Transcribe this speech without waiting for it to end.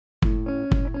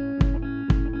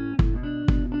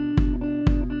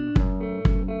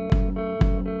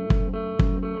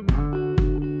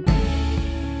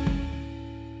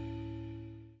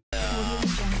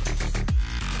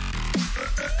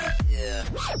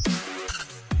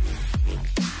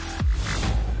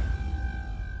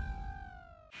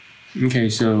Okay,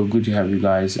 so good to have you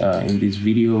guys. In this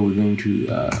video, we're going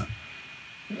to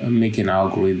make an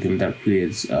algorithm that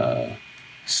creates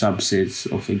subsets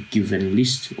of a given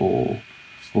list or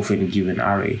of a given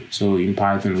array. So in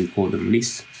Python, we call them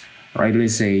lists, right?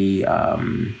 Let's say I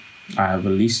have a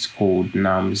list called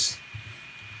nums,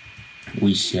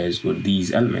 which has got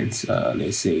these elements.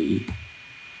 Let's say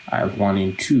I have 1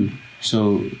 and 2.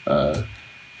 So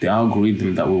the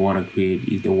algorithm that we want to create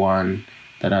is the one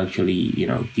that actually,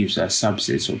 gives us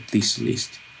subsets of this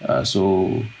list.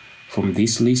 So from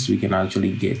this list, we can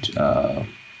actually get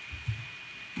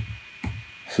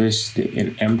first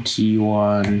an empty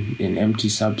one, an empty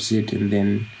subset, and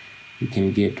then we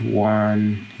can get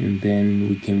 1, and then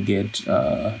we can get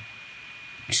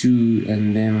 2,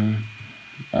 and then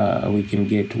we can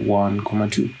get 1,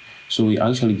 2. So we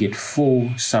actually get 4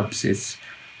 subsets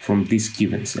from this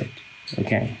given set.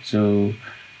 Okay, so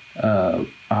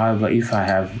however, if I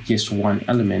have just one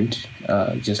element,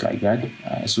 just like that,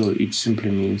 so it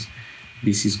simply means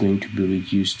this is going to be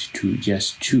reduced to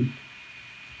just 2.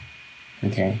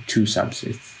 Okay, 2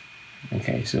 subsets.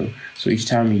 Okay, so each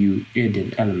time you add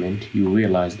an element, you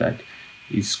realize that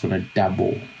it's gonna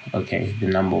double, okay, the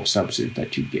number of subsets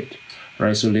that you get. All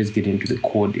right, so let's get into the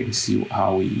code and see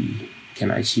how we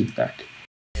can achieve that.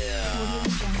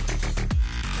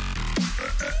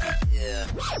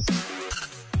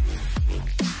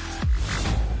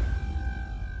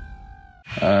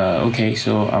 Okay,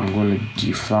 so I'm going to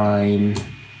define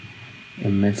a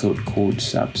method called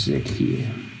subset here,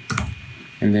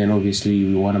 and then obviously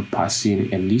we want to pass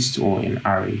in a list or an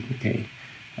array. Okay,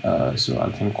 so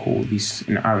I can call this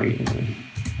an array anyway.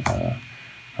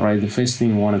 All right, the first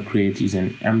thing we want to create is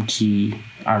an empty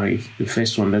array. The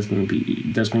first one that's going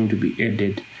to be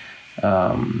added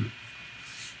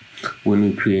when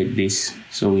we create this.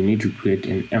 So we need to create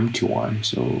an empty one.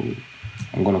 So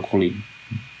I'm going to call it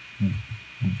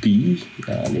B.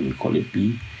 Let me call it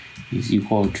B is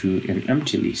equal to an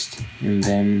empty list, and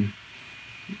then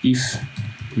if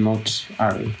not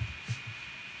array,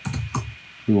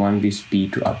 we want this B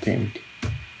to append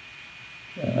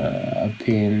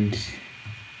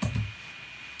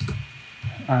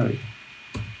array.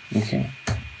 Okay,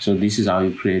 so this is how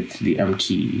you create the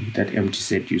empty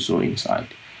set you saw inside.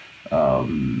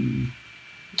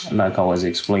 Like I was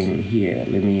explaining here,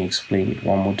 let me explain it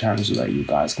one more time so that you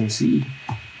guys can see.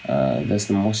 That's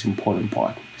the most important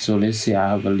part. So let's say I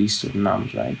have a list of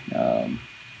nums, right?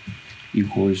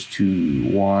 Equals to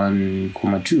 1,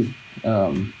 2.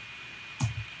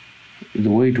 The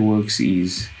way it works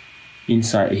is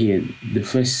inside here, the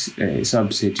first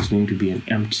subset is going to be an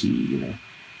empty,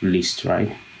 list,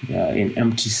 right? An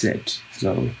empty set.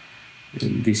 So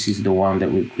this is the one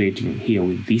that we're creating here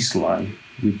with this line,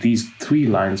 with these 3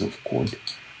 lines of code.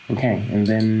 Okay, and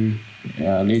then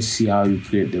let's see how you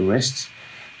create the rest.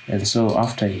 And so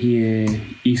after here,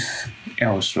 if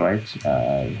else, right?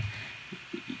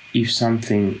 If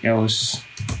something else,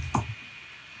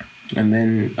 and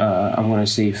then I'm going to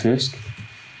say first,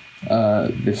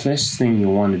 the first thing you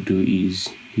want to do is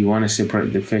you want to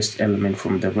separate the first element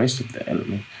from the rest of the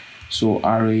element. So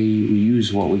array, we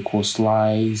use what we call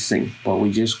slicing, but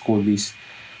we just call this,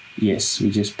 yes,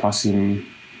 we just pass in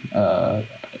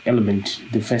element,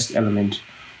 the first element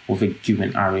of a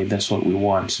given array. That's what we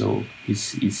want. So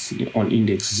it's on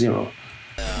index 0.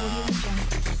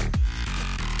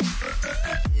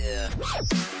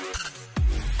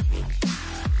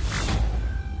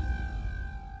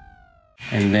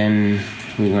 And then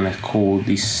we're gonna call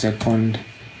this second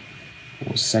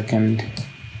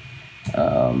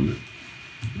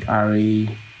array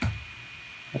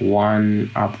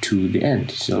 1 up to the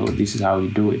end. So this is how we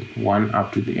do it, 1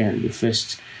 up to the end. The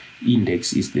first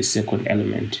index is the second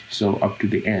element, so up to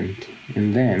the end.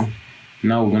 And then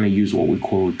now we're going to use what we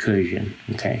call recursion.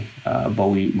 Okay, but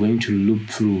we're going to loop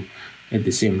through at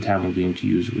the same time. We're going to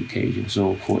use recursion.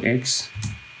 So for x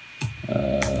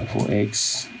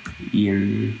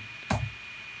in,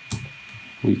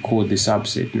 we call the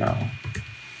subset now.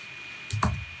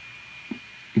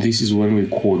 This is when we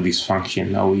call this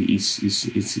function. Now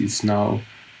it's now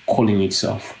calling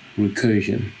itself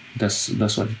recursion. That's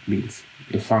what it means.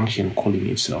 A function calling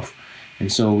itself.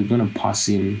 And so we're going to pass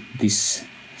in this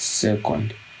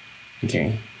second.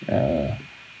 Okay,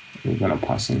 we're going to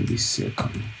pass in this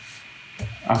second.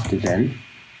 After then,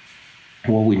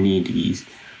 what we need is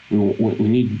we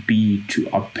need B to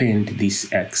append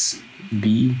this x.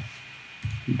 B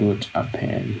dot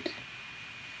append.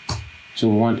 So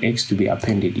we want x to be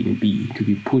appended in B, to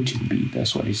be put in B.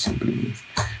 That's what it simply means.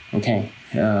 Okay,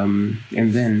 and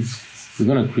then we're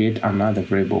going to create another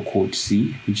variable called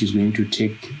C, which is going to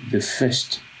take the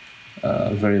first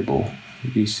variable.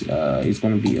 This is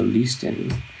going to be a list,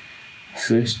 and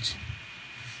first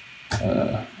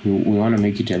we want to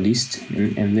make it a list,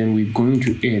 and then we're going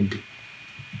to add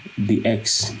the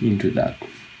X into that.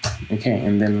 Okay,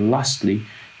 and then lastly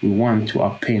we want to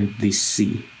append this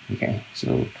C. Okay,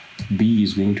 so B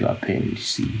is going to append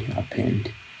C,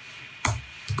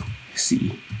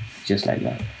 just like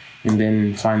that. And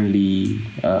then finally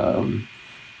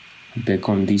back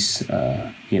on this,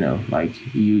 like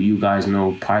you guys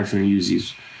know Python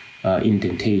uses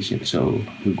indentation, so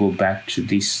we go back to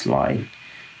this line.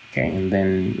 Okay, and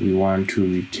then we want to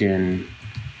return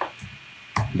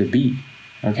the B.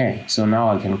 Okay, so now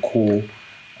I can call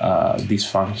this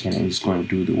function and it's going to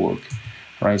do the work.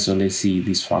 Right, so let's see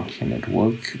this function at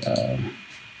work.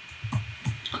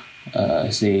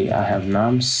 Say I have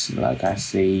nums, like I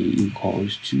say,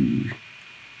 equals to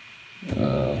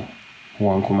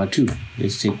 1,2.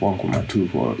 Let's take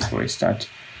 1,2 for a start.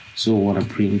 So we want to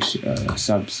print a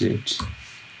subset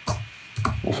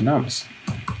of nums.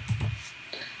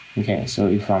 Okay, so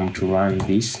if I'm to run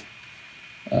this,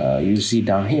 you see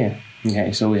down here.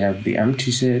 Okay, so we have the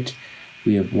empty set,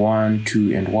 we have 1,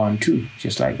 2, and 1, 2,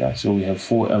 just like that. So we have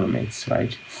 4 elements,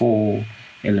 right? 4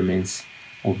 elements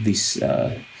of this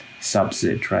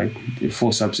subset, right? The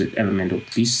 4 subset element of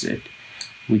this set.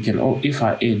 We can, if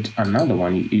I add another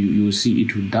one, you will see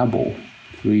it will double.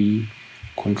 3,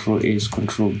 Control S,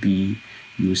 Control B,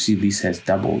 you will see this has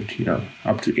doubled,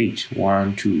 up to 8.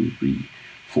 1, 2, 3,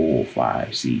 4,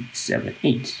 5, 6, 7,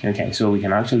 8. Okay, so we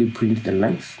can actually print the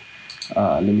length.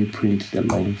 Let me print the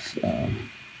length.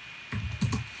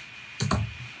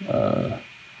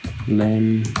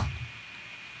 Len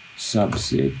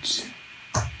subset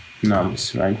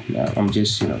nums, right? I'm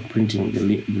just printing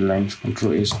the length.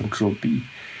 Control S, Control B.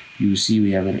 You see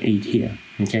we have an 8 here.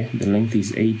 Okay, the length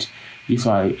is 8. If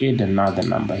I add another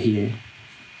number here,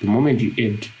 the moment you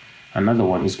add another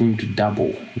one, it's going to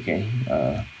double. Okay,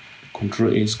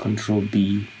 Control S, Control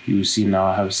B. You see now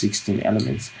I have 16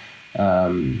 elements.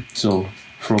 So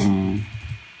from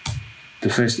the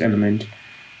first element,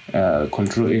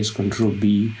 Control S, Control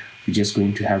B, we're just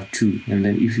going to have 2, and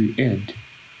then if you add,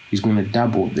 it's going to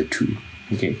double the 2.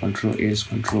 Okay, Control S,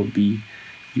 Control B,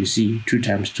 you see 2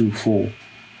 times 2, 4.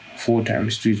 4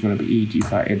 times 2 is going to be 8.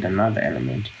 If I add another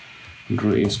element,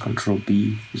 Control S, Control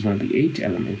B, is going to be 8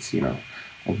 elements,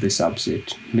 of the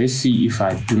subset. Let's see if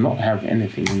I do not have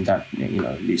anything in that,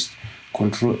 list.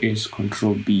 Control S,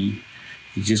 Control B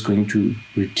is just going to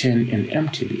return an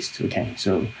empty list. Okay,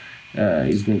 so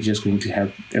it's just going to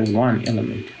have a 1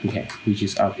 element, okay, which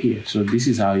is up here. So this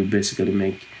is how you basically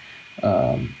make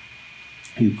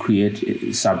you create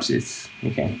subsets,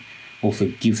 okay, of a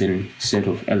given set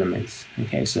of elements.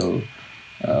 Okay, so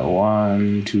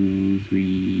 1, 2,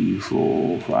 3,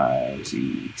 4, 5,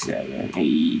 6, 7,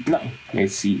 8, 9.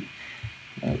 Let's see.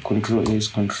 Control S,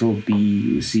 Control B.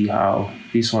 You see how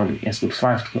this one has got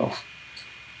 512.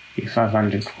 Okay,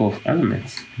 512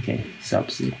 elements. Okay,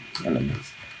 subset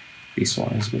elements. This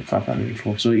one has got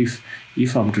 512. So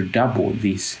if I'm to double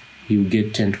this, you get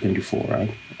 1024,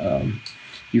 right?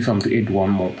 If I'm to add one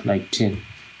more, like 10,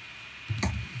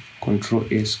 Control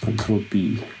S, Control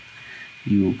B,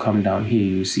 you come down here,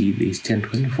 you see there's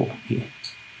 1024 here,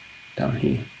 down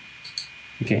here.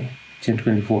 Okay,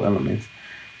 1024 elements.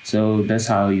 So that's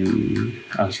how you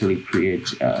actually create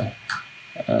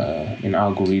an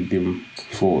algorithm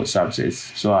for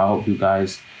subsets. So I hope you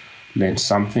guys learned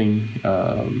something.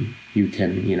 You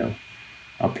can,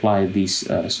 apply this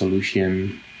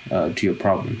solution to your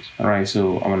problems. All right,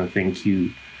 so I want to thank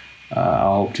you. I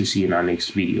hope to see you in our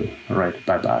next video. All right,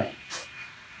 bye-bye.